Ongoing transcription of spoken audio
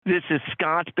This is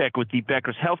Scott Beck with the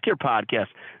Becker's Healthcare Podcast.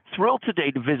 Thrilled today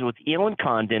to visit with Alan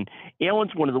Condon.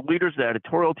 Alan's one of the leaders of the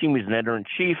editorial team. He's an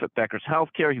editor-in-chief at Becker's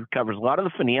Healthcare. He covers a lot of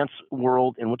the finance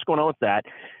world and what's going on with that.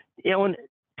 Alan,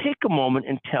 take a moment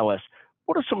and tell us,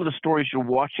 what are some of the stories you're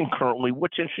watching currently?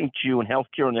 What's interesting to you in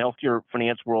healthcare and the healthcare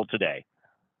finance world today?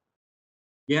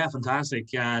 Yeah, fantastic.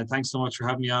 Thanks so much for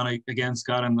having me on again,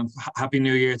 Scott, and Happy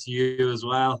New Year to you as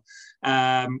well.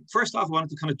 First off, I wanted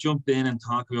to kind of jump in and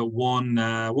talk about one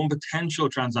potential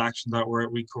transaction that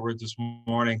we covered this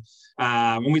morning.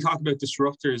 When we talk about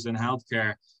disruptors in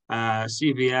healthcare,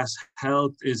 CVS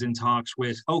Health is in talks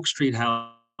with Oak Street Health,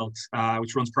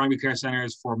 which runs primary care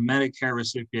centers for Medicare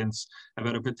recipients,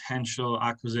 about a potential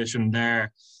acquisition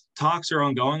there. Talks are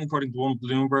ongoing, according to one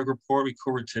Bloomberg report we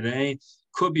covered today.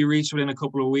 Could be reached within a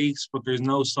couple of weeks, but there's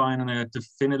no sign on a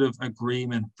definitive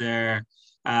agreement there.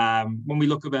 When we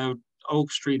look about Oak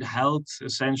Street Health,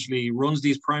 essentially runs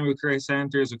these primary care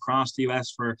centers across the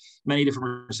US for many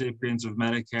different recipients of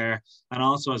Medicare, and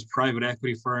also has private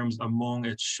equity firms among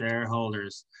its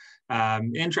shareholders.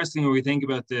 Interesting when we think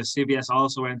about this, CVS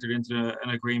also entered into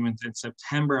an agreement in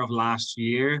September of last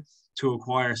year to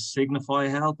acquire Signify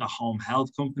Health, a home health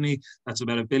company. That's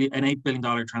about an $8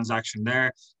 billion transaction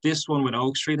there. This one with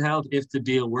Oak Street Health, if the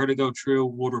deal were to go through,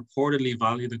 would reportedly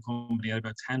value the company at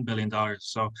about $10 billion.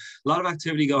 So a lot of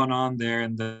activity going on there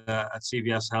at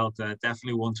CVS Health.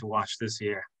 Definitely one to watch this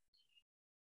year.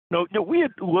 No, we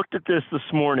had looked at this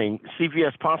morning.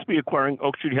 CVS possibly acquiring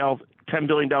Oak Street Health, $10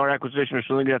 billion acquisition or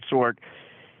something of that sort.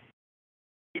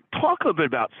 Talk a little bit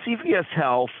about CVS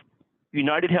Health,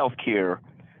 United Healthcare.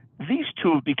 These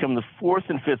two have become the fourth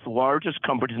and fifth largest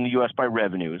companies in the U.S. by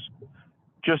revenues,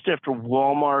 just after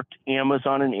Walmart,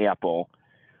 Amazon, and Apple.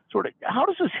 Sort of, how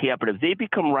does this happen? Have they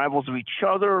become rivals of each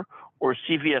other, or is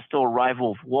CVS still a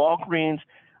rival of Walgreens?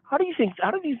 How do you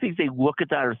think they look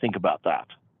at that or think about that?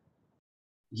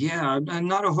 Yeah, I'm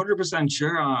not 100%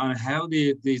 sure on how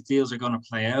these deals are going to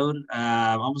play out.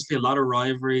 Obviously, a lot of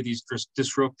rivalry, these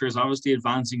disruptors obviously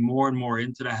advancing more and more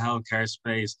into the healthcare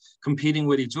space, competing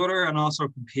with each other and also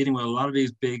competing with a lot of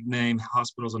these big name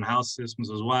hospitals and health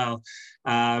systems as well.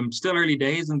 Still early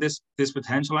days in this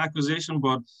potential acquisition,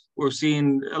 but we're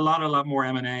seeing a lot more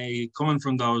M&A coming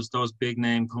from those big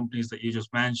name companies that you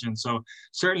just mentioned. So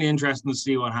certainly interesting to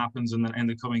see what happens in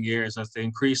the coming years as they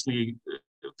increasingly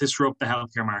disrupt the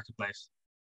healthcare marketplace.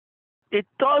 It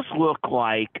does look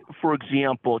like, for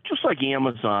example, just like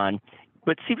Amazon,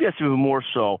 but CVS even more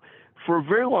so, for a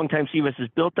very long time, CVS has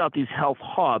built out these health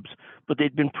hubs, but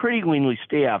they've been pretty leanly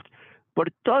staffed. But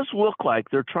it does look like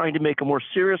they're trying to make a more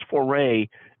serious foray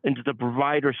into the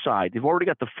provider side. They've already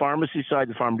got the pharmacy side,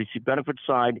 the pharmacy benefit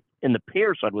side, and the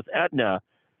payer side with Aetna.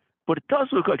 But it does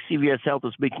look like CVS Health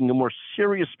is making a more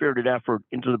serious spirited effort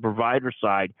into the provider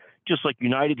side, just like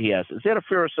United has. Is that a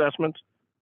fair assessment?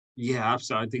 Yeah,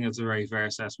 absolutely. I think it's a very fair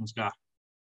assessment, Scott.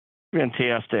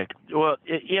 Fantastic. Well,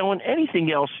 Alan,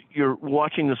 anything else you're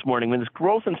watching this morning? I mean, this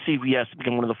growth in CVS to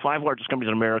become one of the 5 largest companies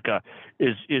in America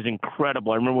is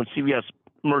incredible. I remember when CVS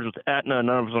merged with Aetna,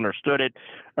 none of us understood it.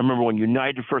 I remember when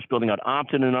United first building out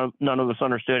Optum, and none of us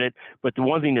understood it. But the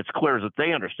one thing that's clear is that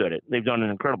they understood it. They've done an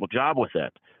incredible job with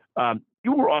it.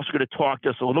 You were also going to talk to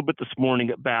us a little bit this morning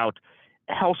about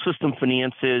health system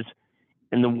finances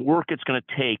and the work it's going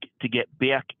to take to get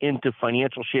back into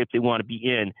financial shape they want to be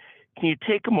in. Can you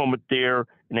take a moment there?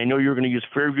 And I know you're going to use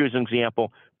Fairview as an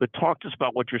example, but talk to us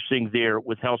about what you're seeing there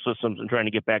with health systems and trying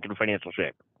to get back into financial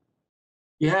shape.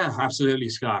 Yeah, absolutely,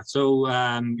 Scott. So,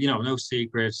 no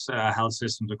secrets, health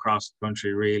systems across the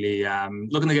country really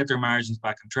looking to get their margins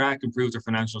back on track, improve their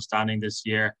financial standing this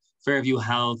year. Fairview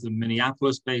Health, a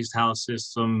Minneapolis-based health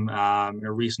system, in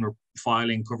a recent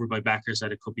filing covered by Becker,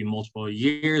 said it could be multiple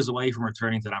years away from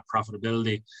returning to that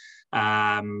profitability.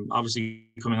 Obviously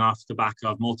coming off the back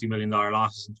of multi-million-dollar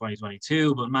losses in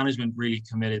 2022, but management really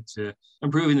committed to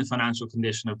improving the financial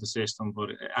condition of the system. But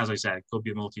as I said, it could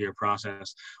be a multi-year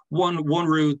process. One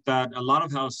route that a lot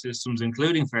of health systems,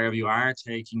 including Fairview, are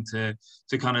taking to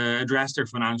kind of address their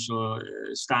financial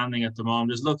standing at the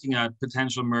moment is looking at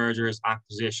potential mergers,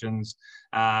 acquisitions.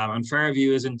 And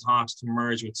Fairview is in talks to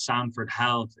merge with Sanford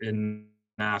Health in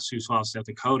Sioux Falls, South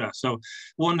Dakota. So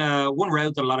one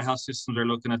route that a lot of health systems are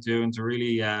looking at doing to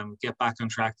really get back on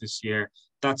track this year.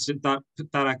 That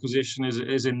acquisition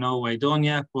is in no way done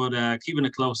yet, but keeping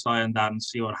a close eye on that and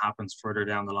see what happens further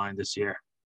down the line this year.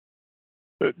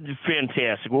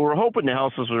 Fantastic. Well, we're hoping the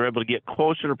health systems are able to get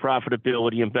closer to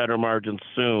profitability and better margins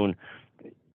soon.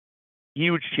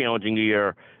 Huge challenging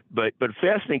year, but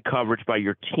fascinating coverage by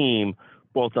your team,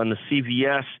 both on the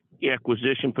CVS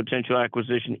acquisition, potential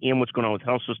acquisition, and what's going on with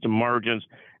health system margins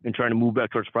and trying to move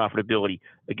back towards profitability.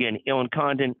 Again, Alan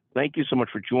Condon, thank you so much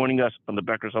for joining us on the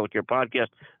Becker's Healthcare Podcast.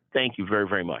 Thank you very,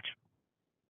 very much.